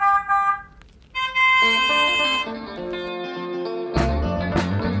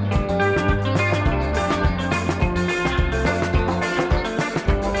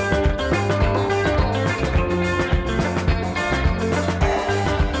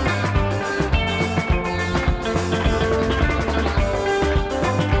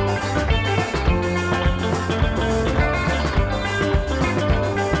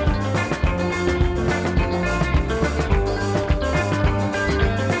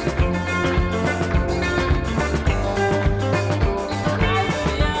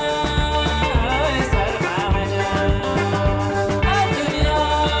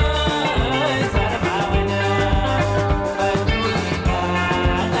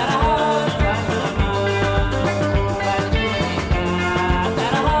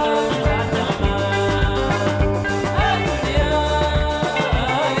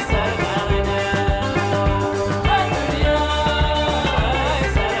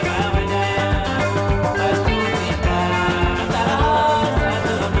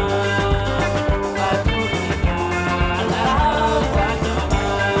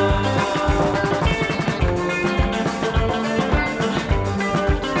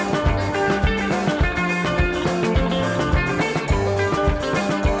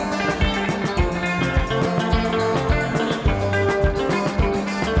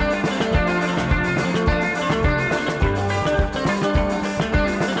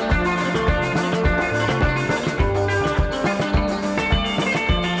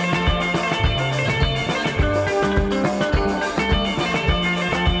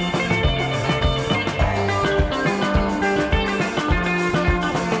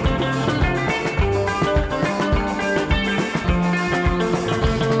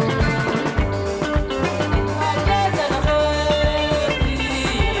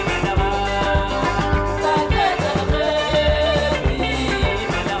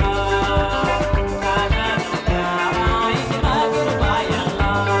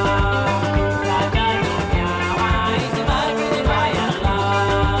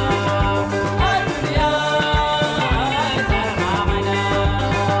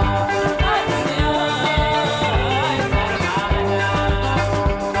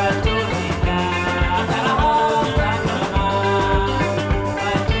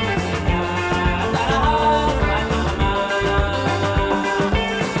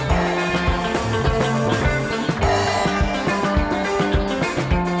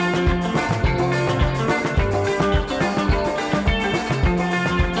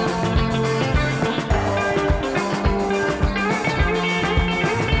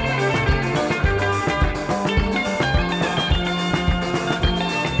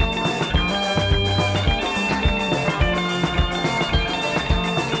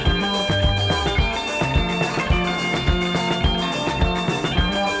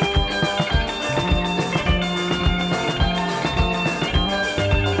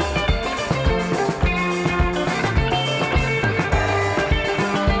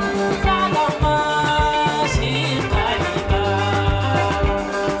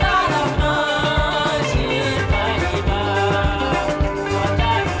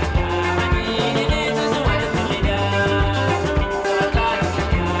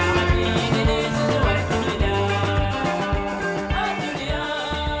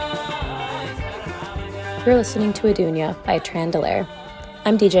You're listening to Adunia by Trandelaire.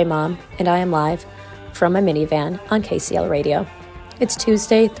 I'm DJ Mom, and I am live from my minivan on KCL Radio. It's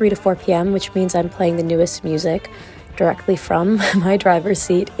Tuesday, 3 to 4 p.m., which means I'm playing the newest music directly from my driver's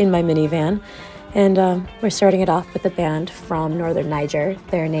seat in my minivan. And we're starting it off with a band from northern Niger.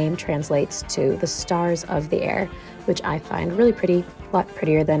 Their name translates to the Stars of the Air, which I find really pretty, a lot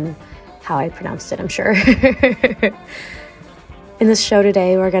prettier than how I pronounced it, I'm sure. In this show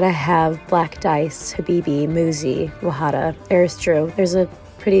today, we're going to have Black Dice, Habibi, Muzi, Wahada, Eris Drew. There's a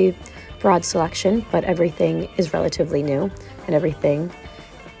pretty broad selection, but everything is relatively new, and everything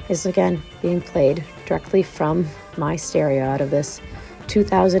is, again, being played directly from my stereo out of this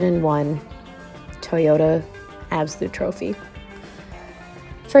 2001 Toyota Absolute Trophy.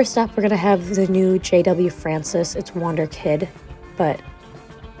 First up, we're going to have the new J.W. Francis. It's Wonder Kid, but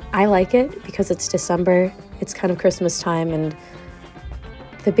I like it because it's December, it's kind of Christmas time, and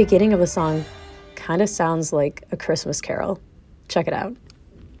the beginning of the song kind of sounds like a Christmas carol. Check it out.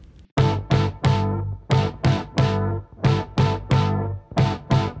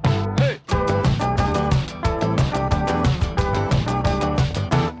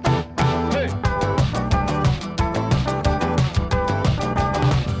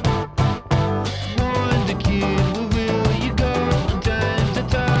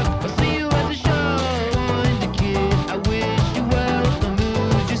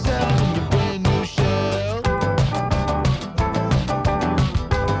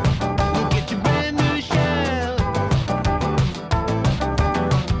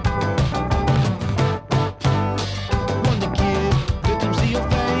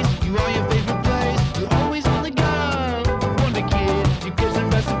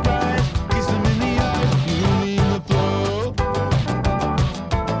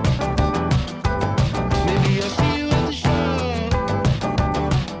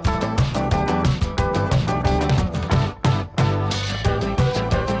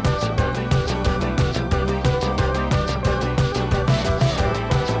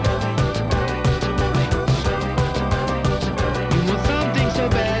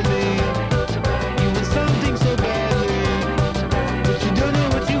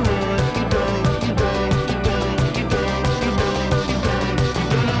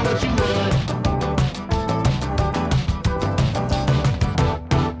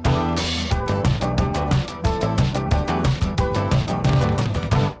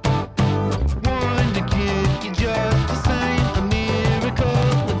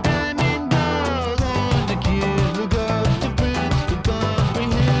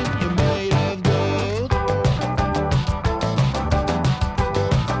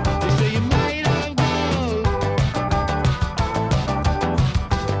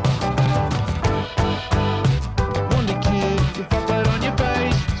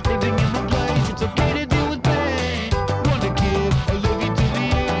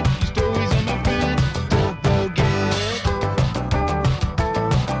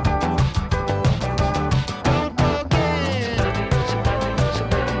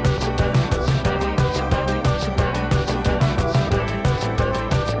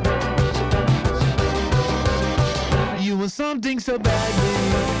 Something so badly,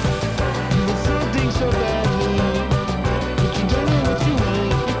 you want something so badly, but you don't know what you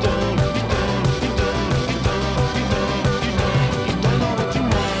want. You don't know what you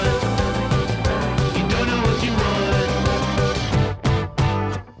want. You don't know what you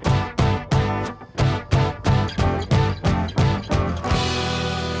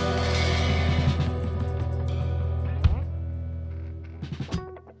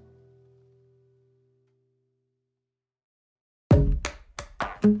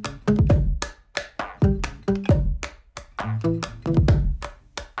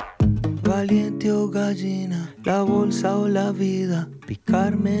Valiente o gallina, la bolsa o la vida,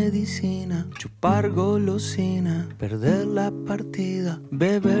 picar medicina, chupar golosina, perder la partida,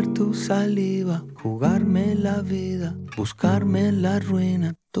 beber tu saliva, jugarme la vida, buscarme la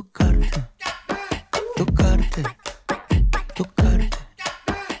ruina, tocarte, tocarte, tocarte,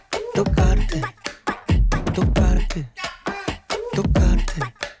 tocarte, tocarte, tocarte,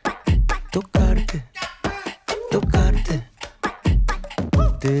 tocarte, tocarte.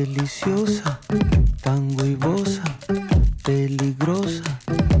 Deliciosa, tango y bosa, peligrosa,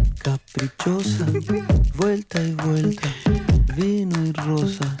 caprichosa, vuelta y vuelta, vino y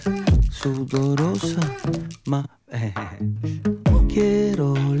rosas, sudorosa,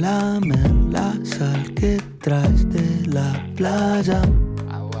 quiero lamer la sal que traes de la playa,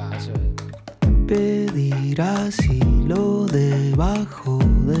 pedir asilo debajo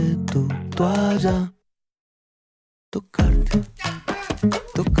de tu toalla, tocarte,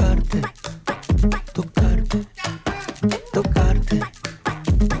 tocarte, tocarte.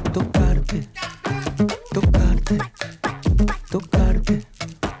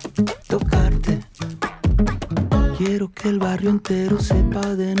 barrio entero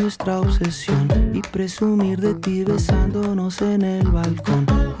sepa de nuestra obsesión y presumir de ti besándonos en el balcón.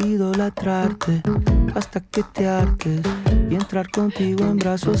 Idolatrarte hasta que te hartes y entrar contigo en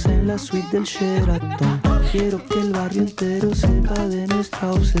brazos en la suite del Sheraton. Quiero que el barrio entero sepa de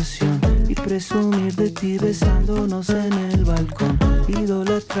nuestra obsesión y presumir de ti besándonos en el balcón.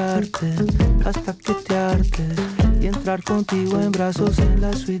 Idolatrarte hasta que te hartes y entrar contigo en brazos en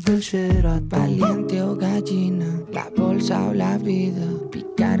la suite del Sheraton. Valiente o gallina, la bolsa o la vida,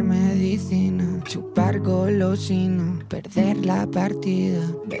 picar medicina, chupar golosina, perder la partida,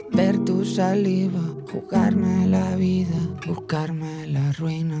 beber tu saliva, jugarme la vida, buscarme la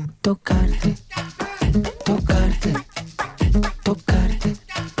ruina, tocarte, tocarte, tocarte,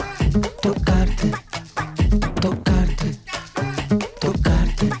 tocarte, tocarte,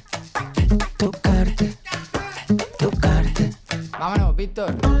 tocarte, tocarte, tocarte. Vámonos,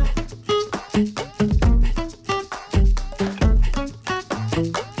 Víctor.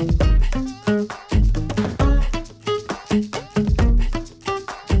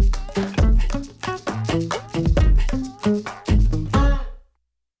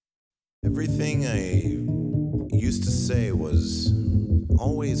 Everything I used to say was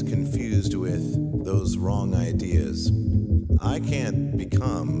always confused with those wrong ideas. I can't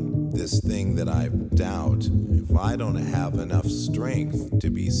become this thing that I doubt if I don't have enough strength to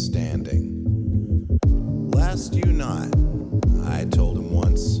be standing. Last you not, I told him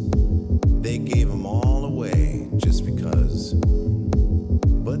once, they gave them all away just because.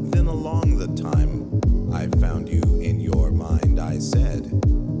 But then along the time I found you in your mind, I said,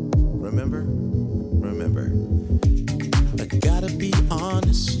 remember? Remember. I gotta be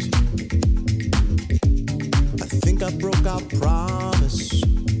honest, I think I broke our promise.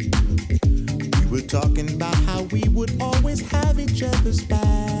 We were talking about how we would always have each other's backs.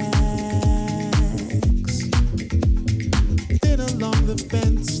 Then along the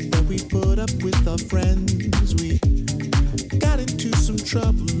fence that we put up with our friends, we got into some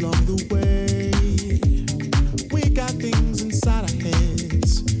trouble along the way. We got things inside our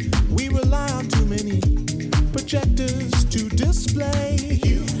heads, we rely on too many projectors to display.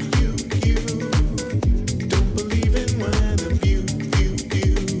 You don't believe in one of you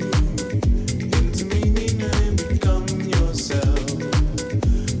into meaning and become yourself.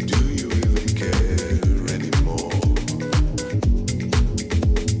 Do you even care anymore?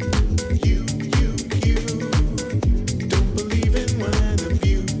 You don't believe in one of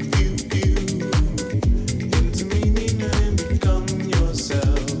you into meaning and become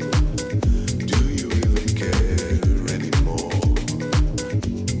yourself. Do you even care anymore?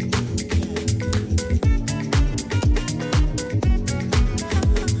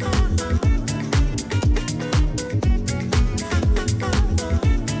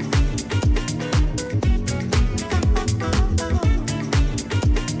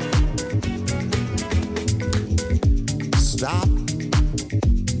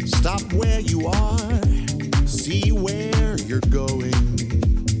 Stop where you are, see where you're going.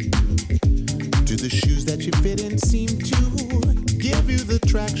 Do the shoes that you fit in seem to give you the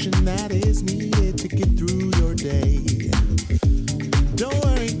traction that is needed to get through your day? Don't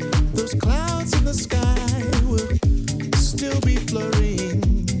worry, those clouds in the sky will still be flurrying.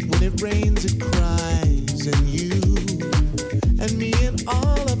 When it rains, it cries, and you and me and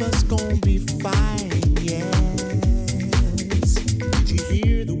all of us gon' be fine, yes. Did you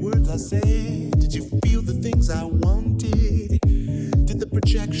hear the words I said? Did you feel the things I wanted? Did the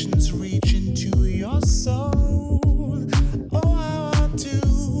projections reach into your soul? Oh, I want to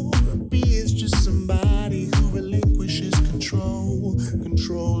be is just somebody who relinquishes control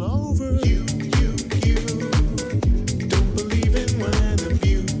over you. Don't believe in one of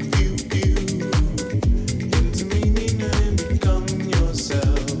you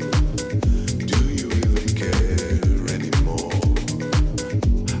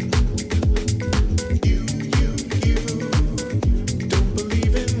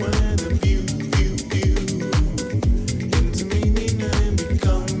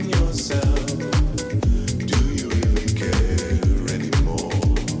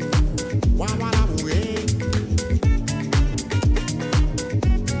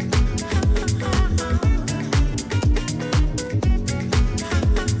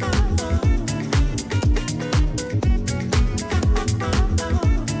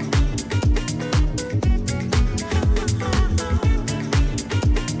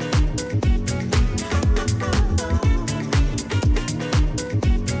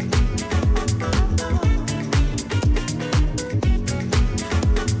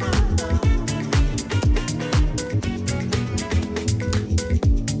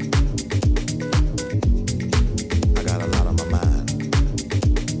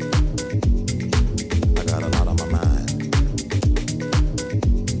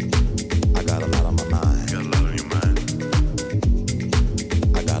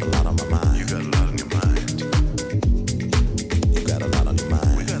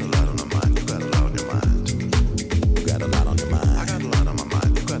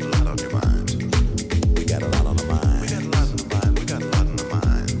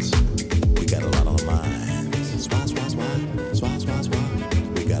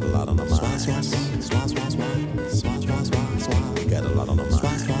Got a lot on my mind.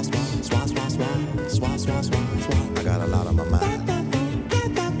 I got a lot on my mind.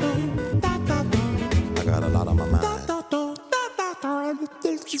 I got a lot on my mind.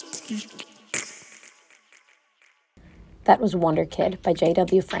 That was Wonder Kid by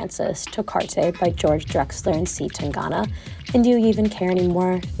J.W. Francis, Tokarte by George Drexler and C. Tangana, and Do You Even Care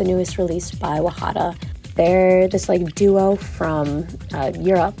Anymore, the newest release by Wahada. They're this duo from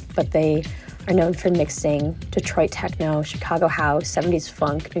Europe, but they are known for mixing Detroit techno, Chicago house, 70s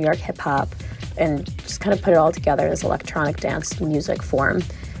funk, New York hip-hop, and just kind of put it all together as electronic dance music form.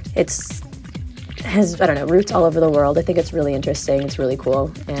 Has roots all over the world. I think it's really interesting, it's really cool,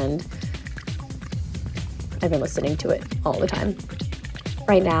 and I've been listening to it all the time.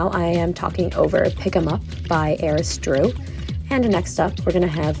 Right now, I am talking over Pick 'Em Up by Eris Drew, and next up, we're going to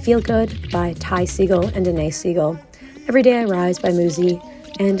have Feel Good by Ty Segall and Danae Segall, Every Day I Rise by Muzi,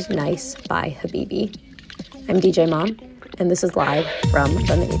 and Nice by Habibi. I'm DJ Mom, and this is live from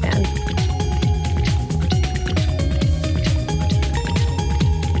the Minivan.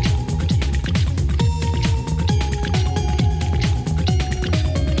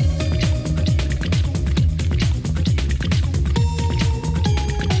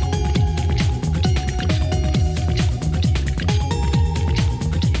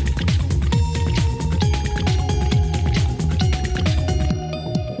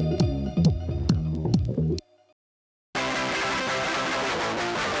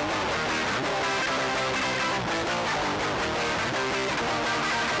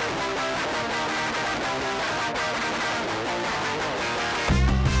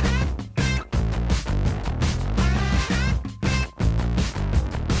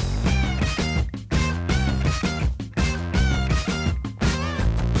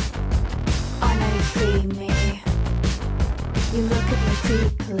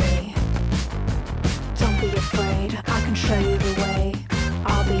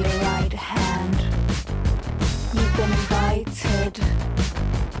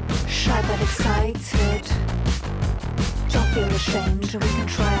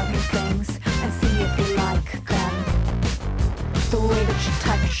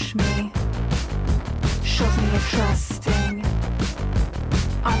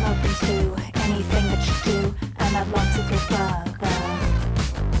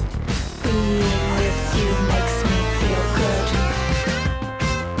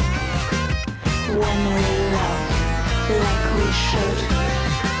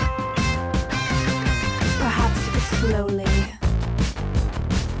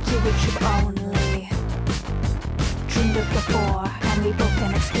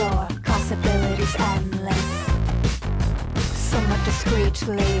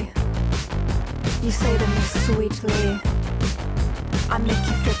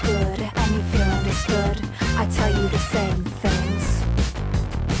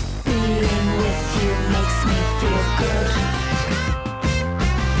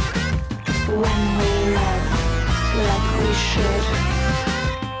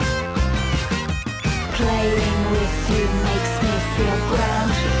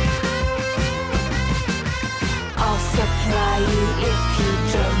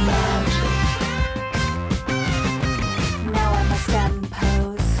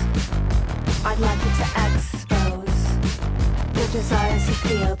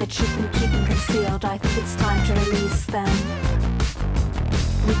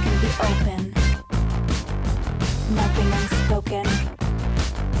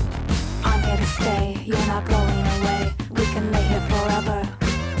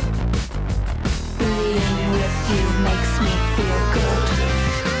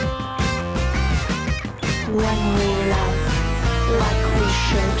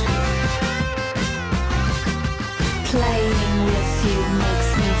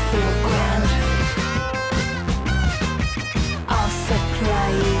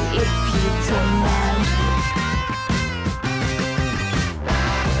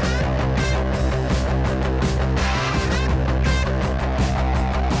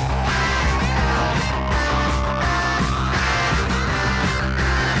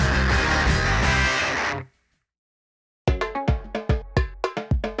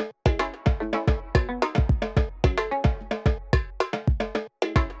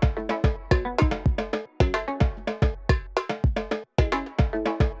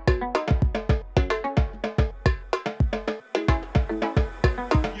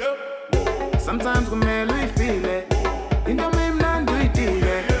 Sometimes kumele uyifile into memnandi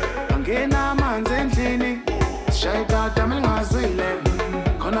uyidile angena amanzi endlini sishaye tata melingazwile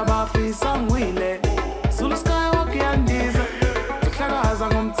khona bafisa ngiwile Zulu Skywalk yandiza sihlakaza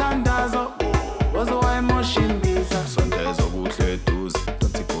ngomthandazo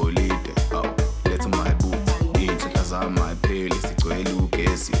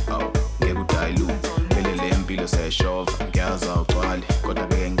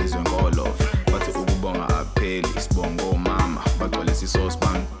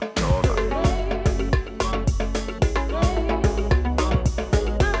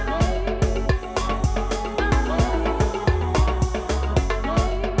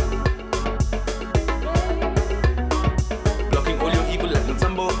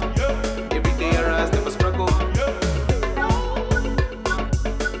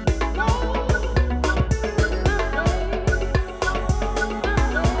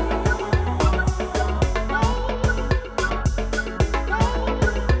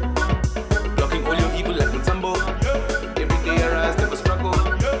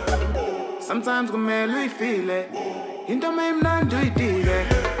sometimes kumele uyifile into mayimnandi uyidike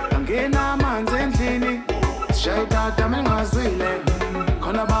angena amanzi endlini sishaye tata melingazwile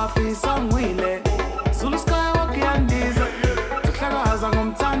khona bafisa ngwile Zulu Skywalk yandiza sihlakaza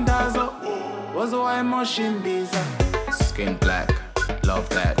ngomthandazo waze wayemosha imbiza Skin black, love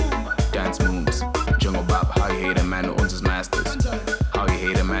that, dance moves Jungle bop, how you hate a man who owns his masters How you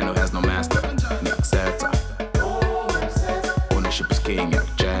hate a man who has no master Nyakseta Ownership is king,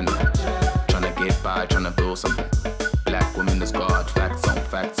 Jana Tryna get by, tryna build something Black women is God, facts on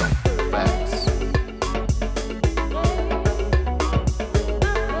facts on facts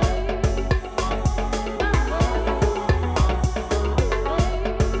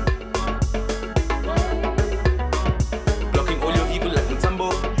Blocking all your evil like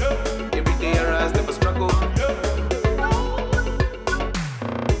Mutombo Every day I rise, never struggle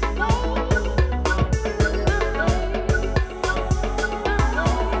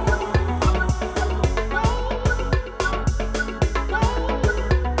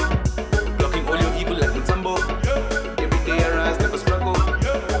Blocking all your evil like Mutombo Every day I rise, never struggle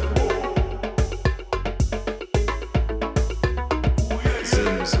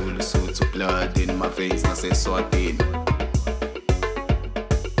Zim, Zulu, suits of blood in my veins, I say so I did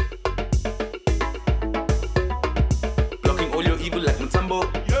Blocking all your evil like Mutombo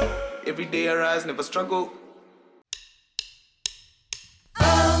Every day I rise, never struggle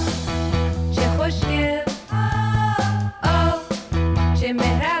چه خوشگل چه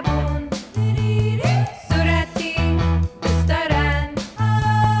مهربون صورتی دوست دارن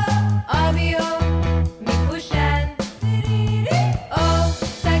آبی و میپوشن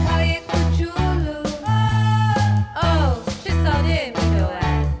سگهای کوچولو چه ساده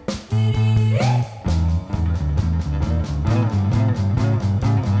میدوئن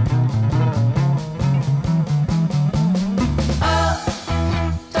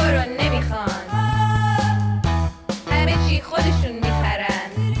تو رو نمیخوان همه چی خودشون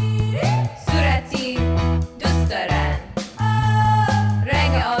میخرن صورتی دوست دارن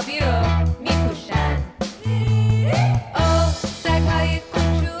رنگ آبی رو میپوشن سگهای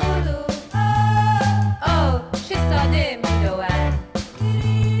کوچولو چه ساده میدوئن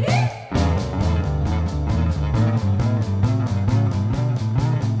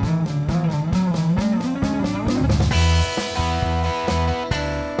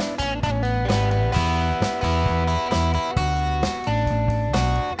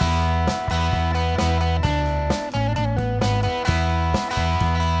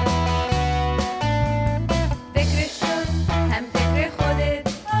فکرشون هم فکر خودت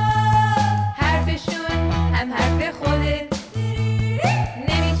حرفشون هم حرف خودت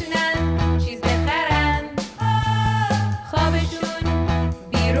نمیتونن چیز بخرن خوابشون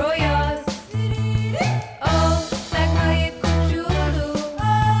بی رویاست سگهای کوچولو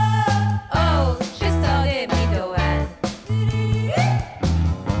چه ساده میدوئن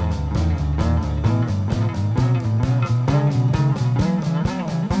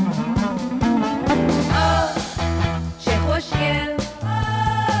چه خوشگل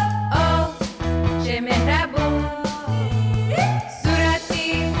چه مهربون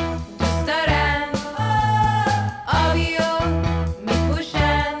صورتی دوست دارن آبی و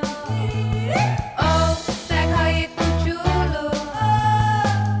میپوشن سگهای کوچولو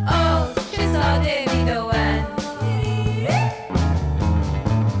چه ساده میدوئن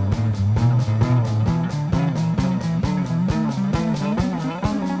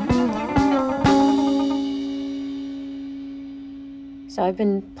So I've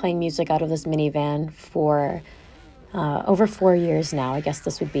been playing music out of this minivan for over 4 years now. I guess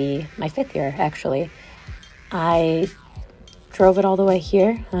this would be my 5th year, actually. I drove it all the way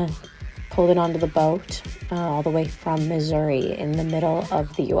here, pulled it onto the boat all the way from Missouri in the middle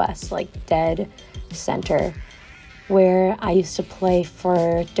of the U.S., like dead center, where I used to play for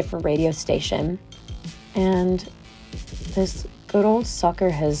a different radio station. And this good old sucker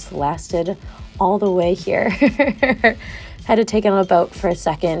has lasted all the way here. Had to take it on a boat for a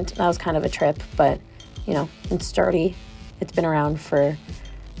second. That was kind of a trip, but, you know, it's sturdy. It's been around for,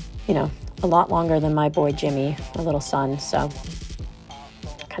 you know, a lot longer than my boy Jimmy, my little son, so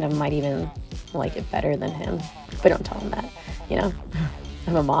kind of might even like it better than him. But don't tell him that, you know.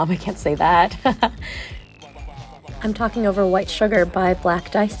 I'm a mom, I can't say that. I'm talking over White Sugar by Black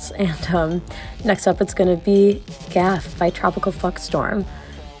Dice, and next up it's going to be Gaff by Tropical Fuck Storm.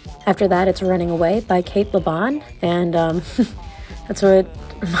 After that, it's Running Away by Kate LeBon, and that's what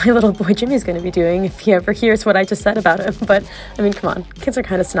my little boy Jimmy's going to be doing if he ever hears what I just said about him. But, I mean, come on, kids are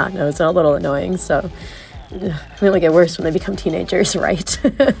kind of snot-nosed and a little annoying, so they only get worse when they become teenagers, right?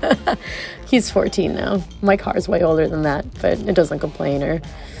 He's 14 now. My car's way older than that, but it doesn't complain or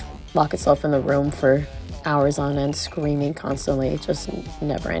lock itself in the room for hours on end, screaming constantly, just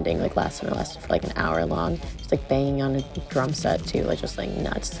never ending, like lasted for like an hour long, just like banging on a drum set too, like just like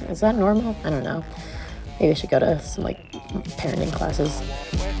nuts. Is that normal? I don't know. Maybe I should go to some like parenting classes.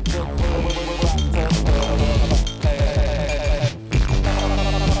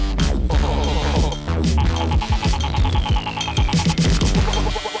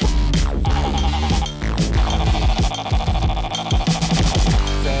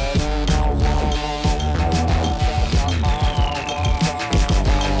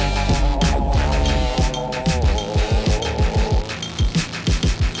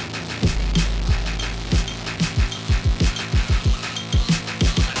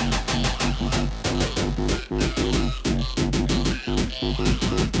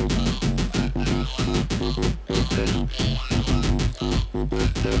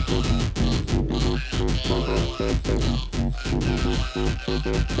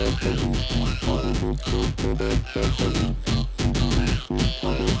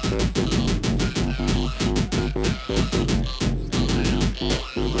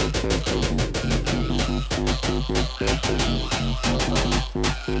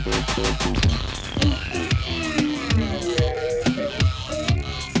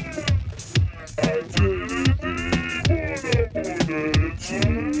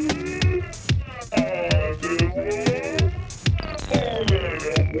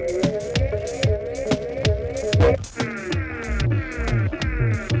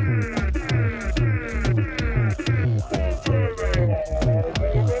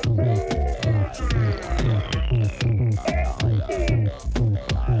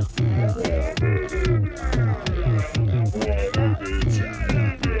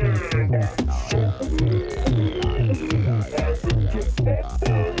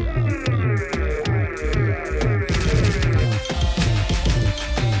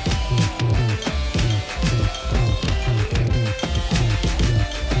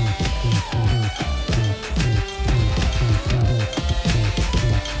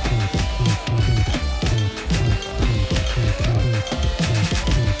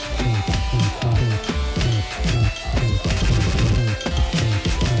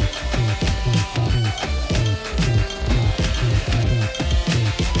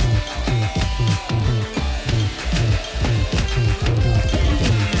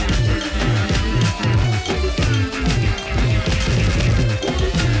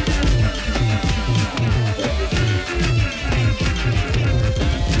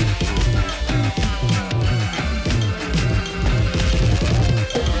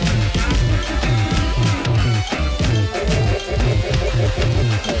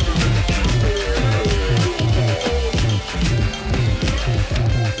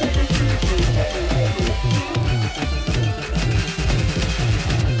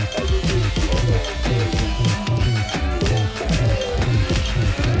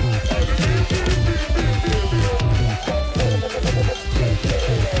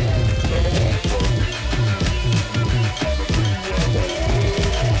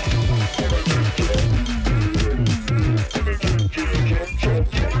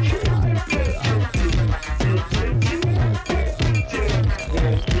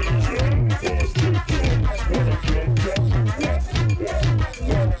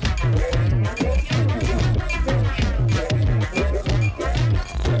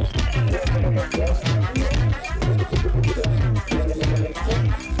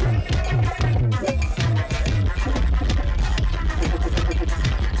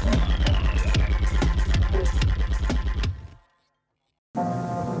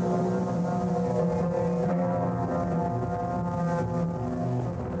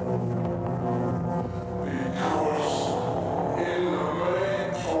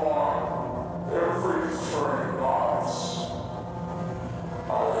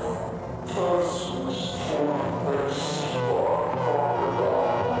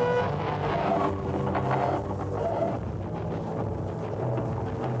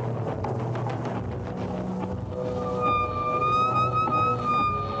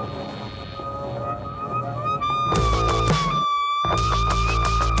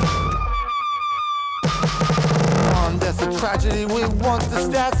 Tragedy, we want the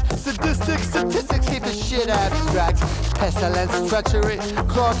stats. Statistics, keep the shit abstract. Pestilence, treachery,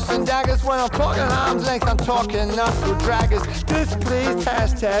 clocks and daggers. When I'm talking arm's length, I'm talking knuckle draggers. Displeased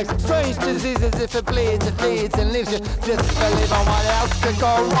hashtags, strange diseases. If it bleeds, it leads and leaves you disbelief on what else could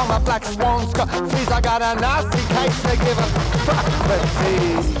go wrong. My black swan's got fleas. I got a nasty case to give a fuck for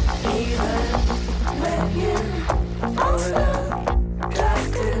tea. Even when you older,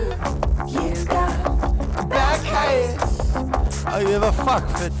 just 2 years ago. Back case. I give a fuck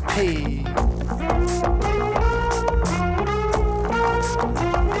for tea.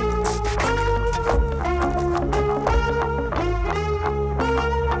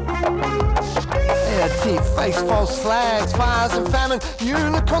 Teeth, face, false flags, fires and famine,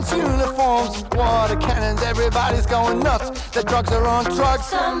 unicorns, uniforms, water cannons, everybody's going nuts. The drugs are on drugs.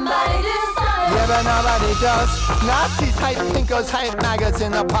 Somebody do something. Yeah, but nobody does. Nazis hate pinkos, hate maggots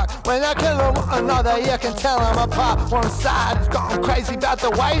in the park. When they kill one another, you can tell them apart. One side has gone crazy about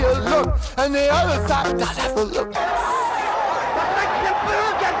the way you look, and the other side does have a look.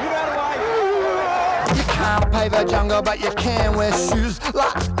 You can't pave a jungle, but you can wear shoes.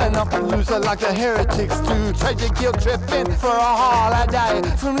 Lighten up a loser like the heretics do. Trade your guilt trip in for a holiday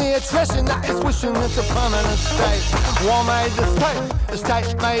from the attrition that is wishing it's a permanent state. War made the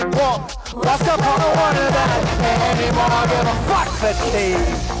state made war. What's the point of one of that anymore? I give a fuck for tea.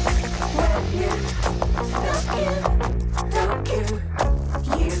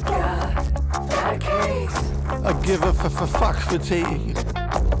 You got that case. I give a fuck for tea.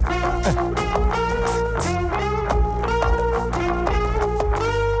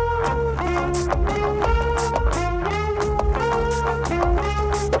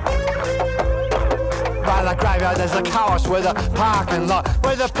 The graveyard, there's a car wash with a parking lot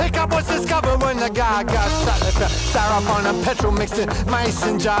where the pickup was discovered when the guy got shot. They found styrofoam and petrol mixed in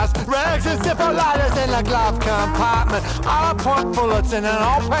mason jars, rags and zipper lighters in the glove compartment, point bullets in an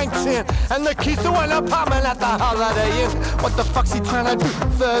old paint tin, and the keys to an apartment at the Holiday Inn. What the fuck's he trying to do?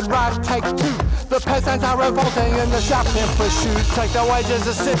 Third right, take two. The peasants are revolting in the shopping for shoes. Take the wages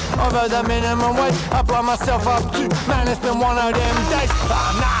a sit over the minimum wage. I blow myself up too. Man, it's been one of them days.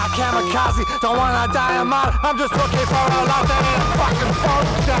 Nah, kamikaze, don't wanna die a mile. I'm just looking for a lot that ain't a fucking phone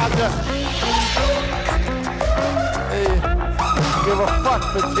charger. Hey, give a fuck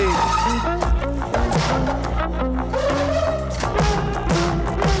for tea.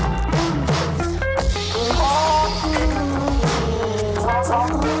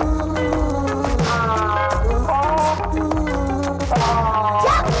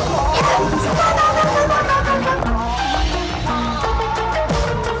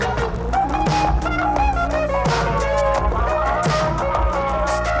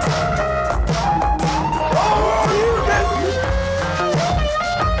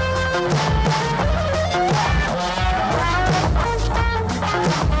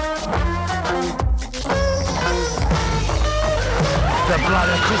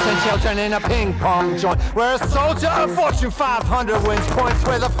 Children in a ping pong joint, where a soldier of Fortune 500 wins points,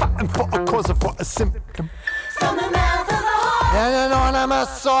 where the fighting for a cause or for a symptom. From the mouth of the horse. And an anonymous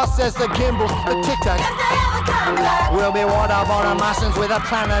source says the gimbal, the tic-tac. If they ever come back. We'll be waterborne Martians with a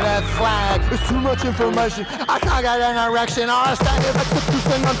planet Earth flag. It's too much information, I can't get an erection or a standard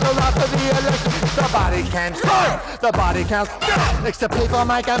execution until after the election. The body cams, the body counts. Next to people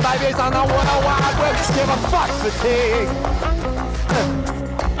making babies on the World Wide Web. Give a fuck fatigue.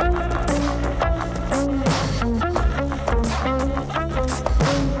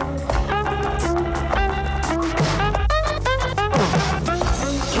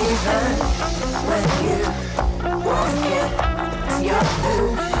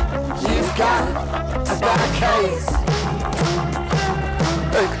 You've got a bad case.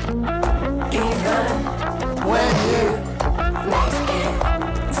 Even When you make it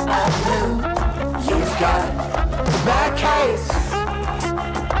anew. you've got a bad case.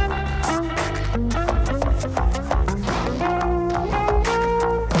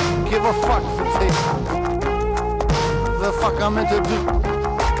 Give a fuck for tea. The fuck I'm meant to do.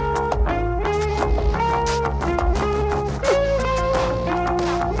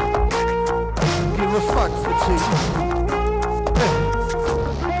 Give a fuck for tea.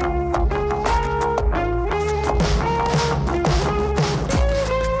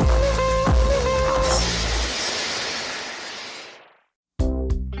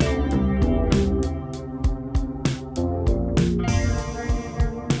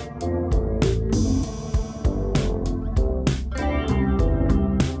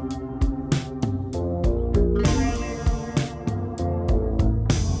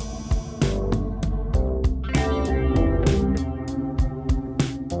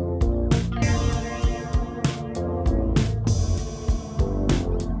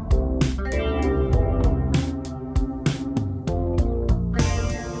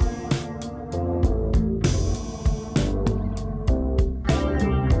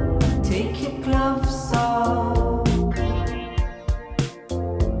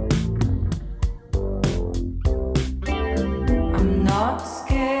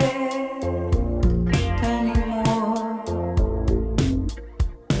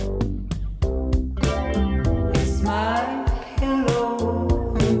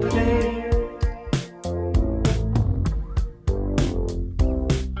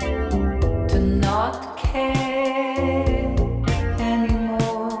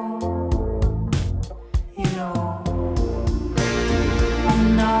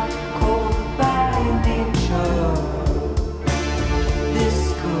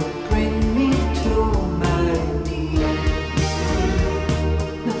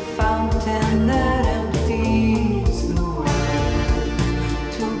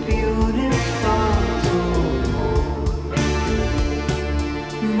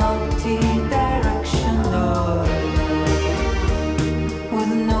 multi-directional,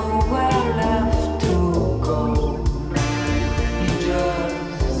 with nowhere left to go. You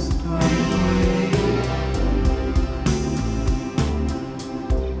just run away.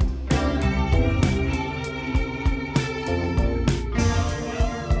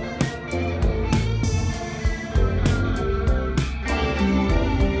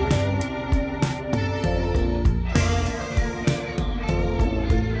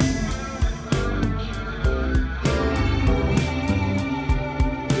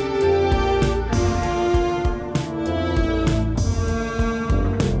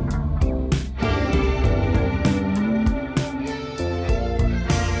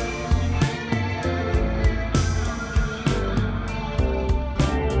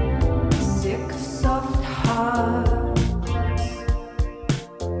 Sick, soft heart,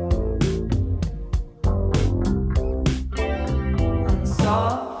 and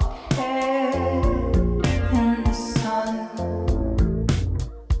soft hair in the sun.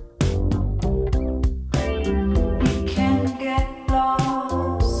 You can get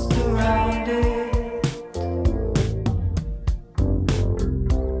lost around it.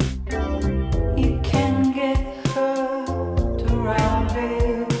 You can get hurt around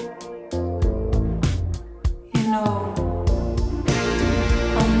it. You know,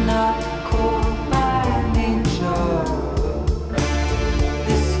 I'm not called by nature.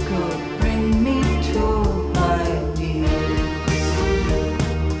 This could bring me to my knees.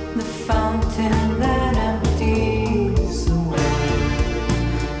 The fountain that empties away,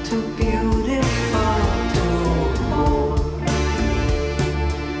 too beautiful to hold.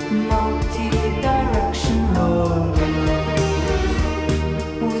 Multi-directional,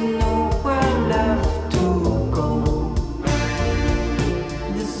 with nowhere left to go.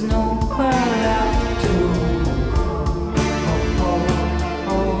 There's nowhere left to go. Oh, oh,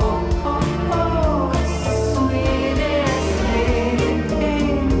 oh, oh, oh, it's the sweetest thing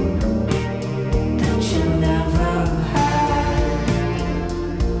that you never had.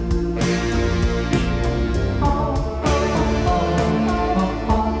 Oh, oh, oh, oh,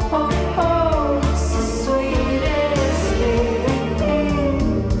 oh, oh, oh, it's the sweetest thing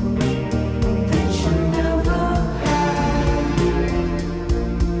that you never had.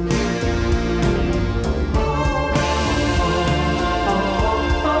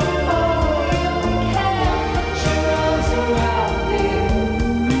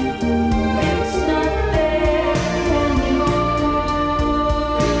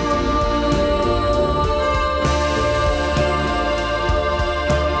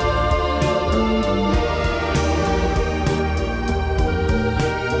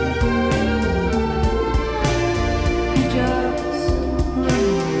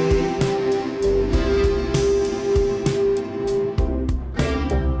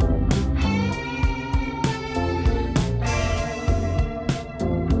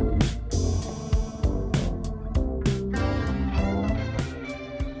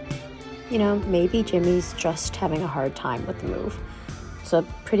 You know, maybe Jimmy's just having a hard time with the move. It's a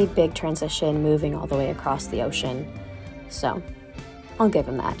pretty big transition moving all the way across the ocean. So, I'll give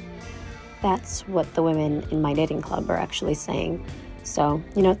him that. That's what the women in my knitting club are actually saying. So,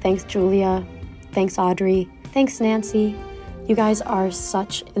 you know, thanks Julia, thanks Audrey, thanks Nancy. You guys are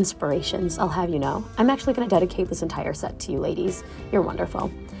such inspirations, I'll have you know. I'm actually going to dedicate this entire set to you ladies. You're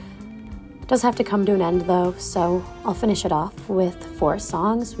wonderful. It does have to come to an end though, so I'll finish it off with 4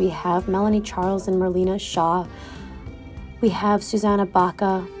 songs. We have Melanie Charles and Merlina Shaw. We have Susanna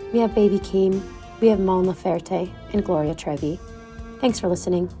Baca. We have Baby Keem. We have Mon Laferte and Gloria Trevi. Thanks for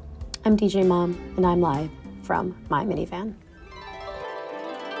listening. I'm DJ Mom, and I'm live from my minivan.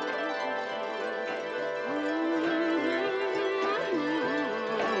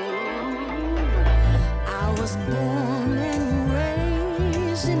 I was born and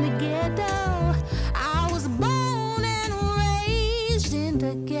raised in the ghetto. I was born and raised in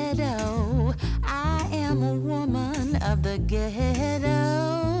the ghetto. I am a woman of the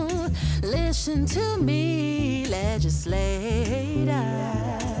ghetto. Listen to me, legislator.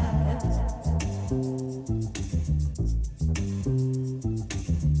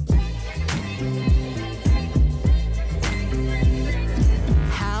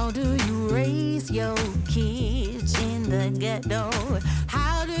 How do you raise your kids in the ghetto?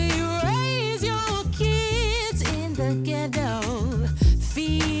 How do you raise your kids in the ghetto?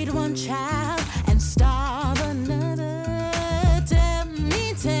 Feed one child and starve another.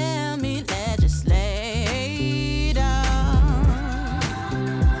 Tell me, legislator.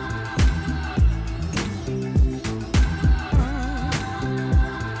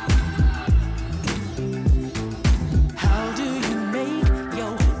 How do you make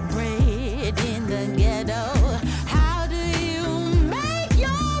your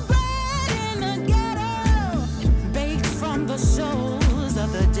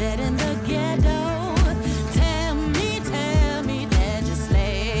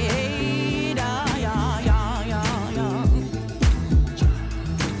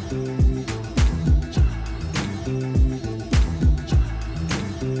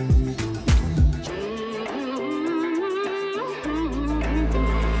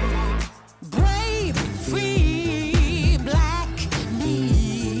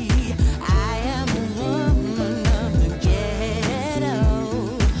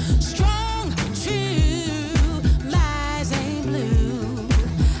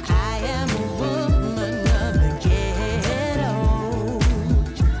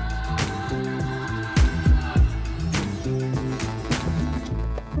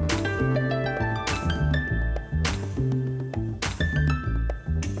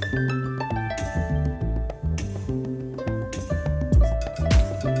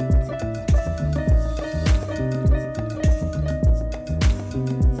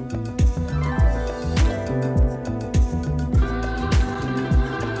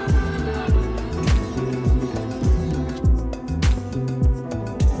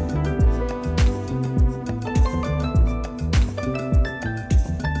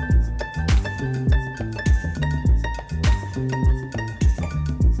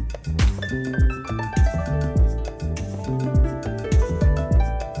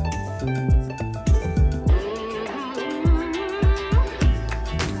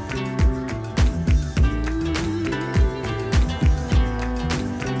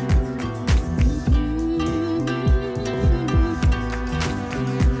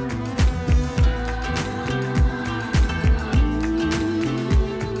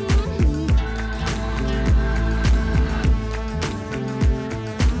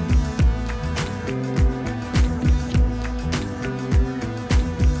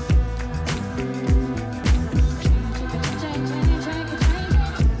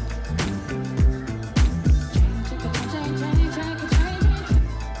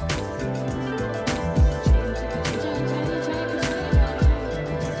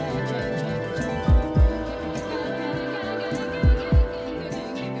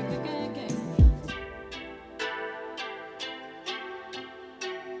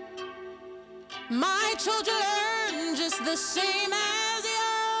My children learn just the same as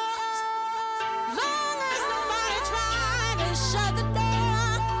yours. Long as nobody tries to shut the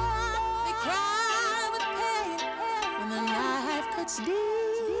door, they cry with pain when the knife cuts deep.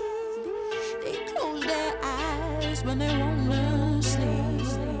 They close their eyes when they wanna sleep.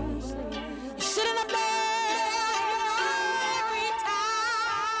 You sit in a bed every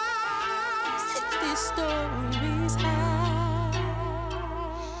time 60 stories high.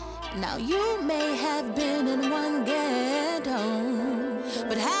 Now you may have been in one ghetto,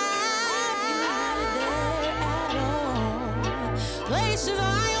 but have you lived there at all? Places I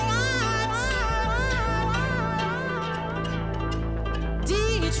watch,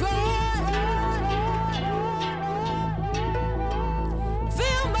 Detroit,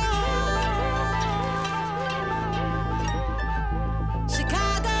 Fillmore,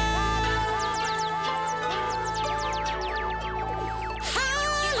 Chicago,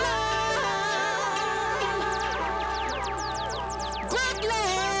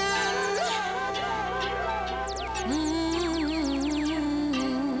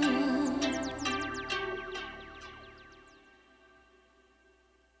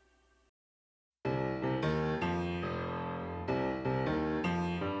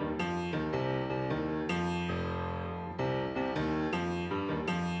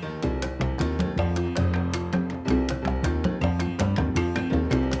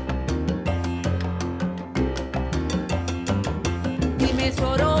 Dime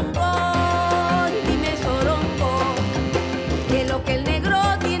sorongo, que lo que el negro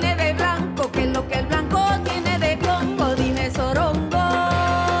tiene de blanco, que lo que el blanco tiene de Congo. Dime sorongo,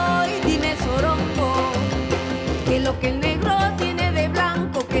 que lo que el negro tiene de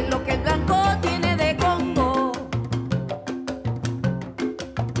blanco, que lo que el blanco tiene de Congo.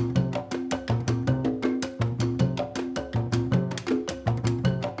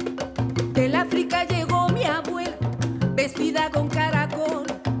 Del África llegó mi abuela, vestida con caracol,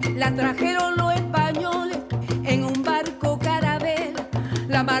 la trajeron los españoles en un barco carabela,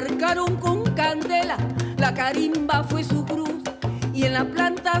 la marcaron con candela, la carimba fue su cruz, y en la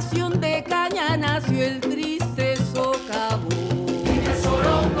plantación de caña nació el triste socavón. Dime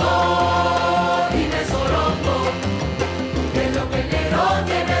sorongo, que lo que el negro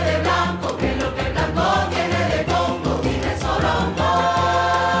tiene de blanco, que lo que el blanco tiene de Congo. Dime sorongo,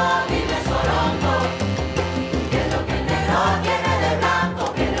 que lo que el negro tiene de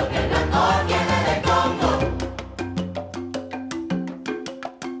blanco, que lo que el blanco tiene de Congo.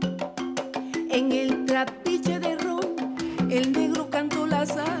 En el trapiche de ron, el negro cantó la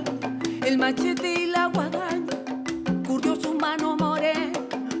sal, el machete y la guadaña, curtió su mano morena,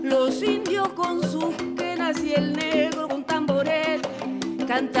 los indios con sus quenas y el negro con tamborel,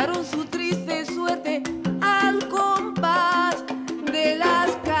 cantaron su triste suerte al compás de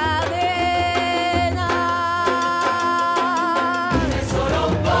las cadenas.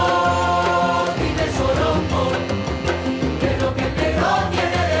 Dime sorongo, que lo que el negro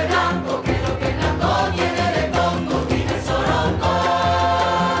tiene de blanco, que lo que el blanco tiene de Congo. Dime sorongo,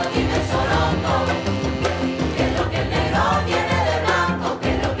 que lo que el negro tiene de blanco,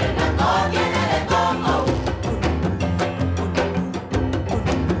 que lo que el blanco tiene de Congo.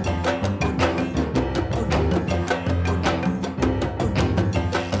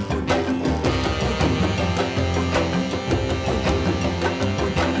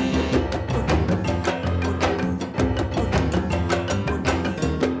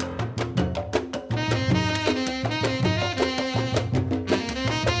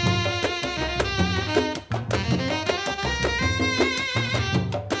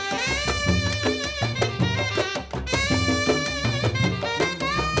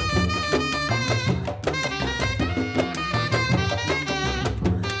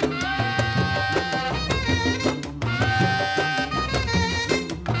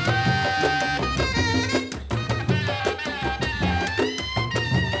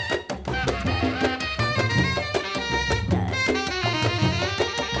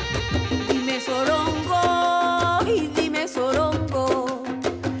 Dime sorongo,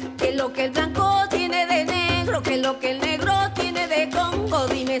 que lo que el blanco tiene de negro, que lo que el negro tiene de Congo.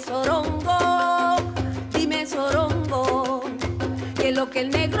 Dime sorongo, que lo que el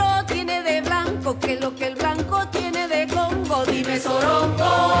negro tiene de blanco, que lo que el blanco tiene de Congo. Dime sorongo,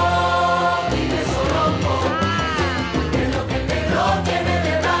 que lo que el negro tiene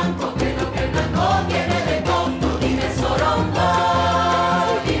de blanco, que lo que el blanco tiene de Congo. Dime sorongo,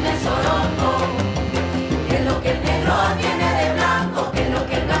 que lo que el negro tiene de blanco, que lo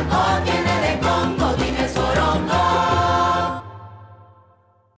que el blanco tiene de Congo. Dime sorongo.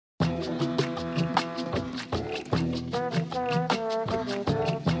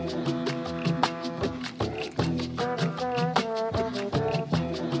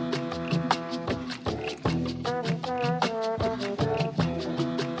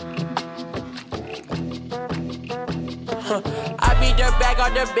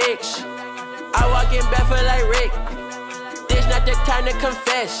 bag or the bitch. I walk in barefoot like Rick. This not the time to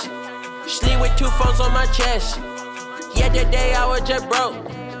confess. Sleep with 2 phones on my chest. Yesterday I was just broke.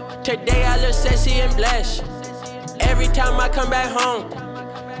 Today I look sexy and blessed. Every time I come back home,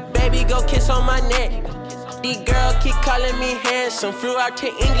 baby go kiss on my neck. These girls keep calling me handsome. Flew out to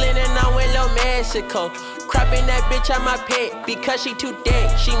England and I went to Mexico. Crapping that bitch at my pet because she too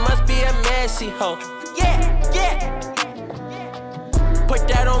dead. She must be a messy hoe. Yeah, yeah. Put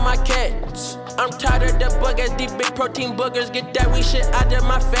that on my cats. I'm tired of the boogers. These big protein boogers. Get that weak shit out of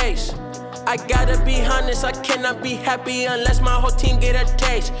my face. I gotta be honest, I cannot be happy unless my whole team get a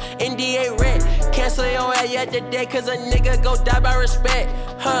taste. NDA red, cancel your ass yet today, cause a nigga go die by respect.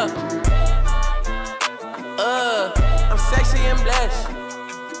 I'm sexy and blessed.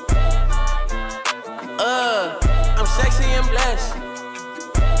 I'm sexy and blessed.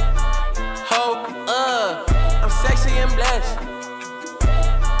 I'm sexy and blessed.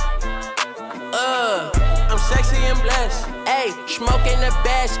 I'm sexy and blessed. Ayy, smoke in the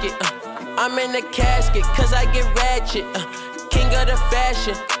basket. I'm in the casket, cause I get ratchet. King of the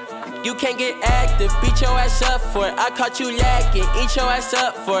fashion. You can't get active, beat your ass up for it. I caught you lacking, eat your ass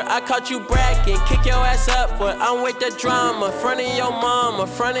up for it. I caught you bragging, kick your ass up for it. I'm with the drama, front of your mama,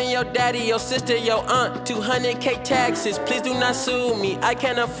 front of your daddy, your sister, your aunt. 200K taxes, please do not sue me. I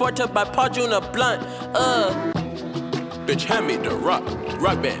can't afford to buy Paul Jr. blunt. Bitch, hand me the rock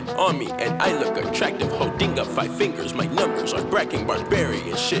band on me, and I look attractive. Holding up 5 fingers, my numbers are bragging.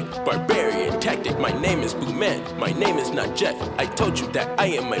 Barbarian shit, barbarian tactic. My name is Blue Man, my name is not Jeff. I told you that I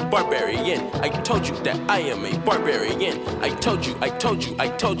am a barbarian. I told you that I am a barbarian. I told you. I'm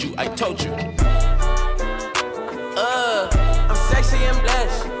sexy and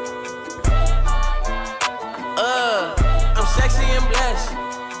blessed. I'm sexy and blessed.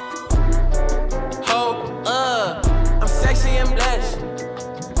 I'm sexy and blessed.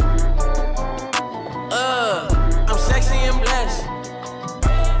 I'm sexy and blessed.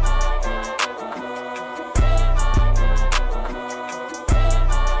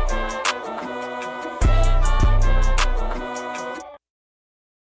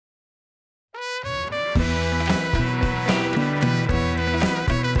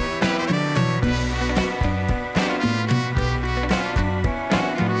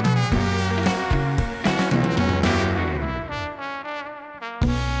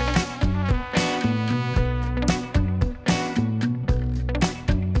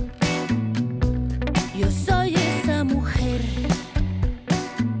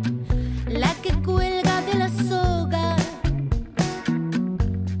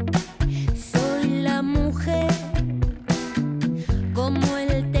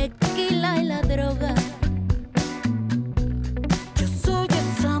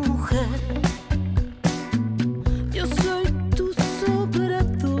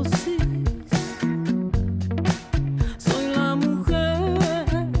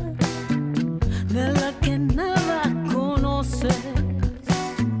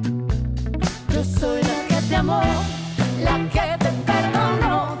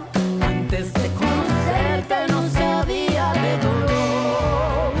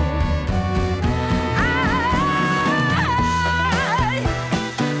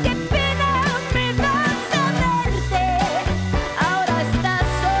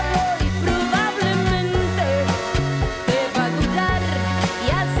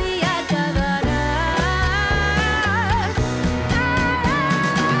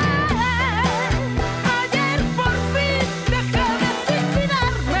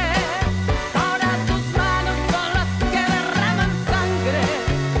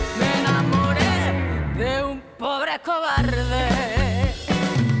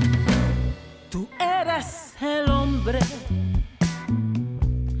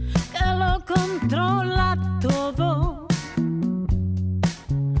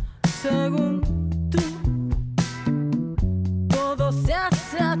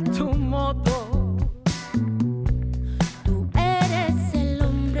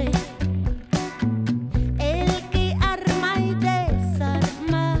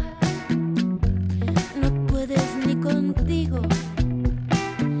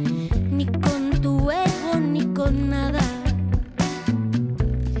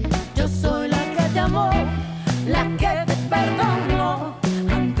 Yo soy la que te amó.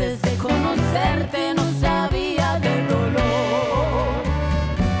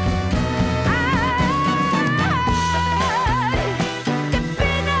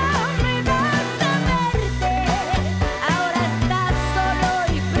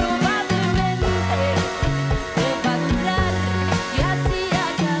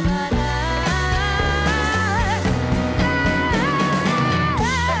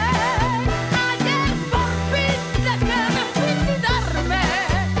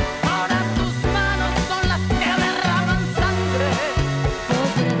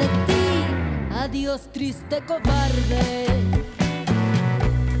 take over.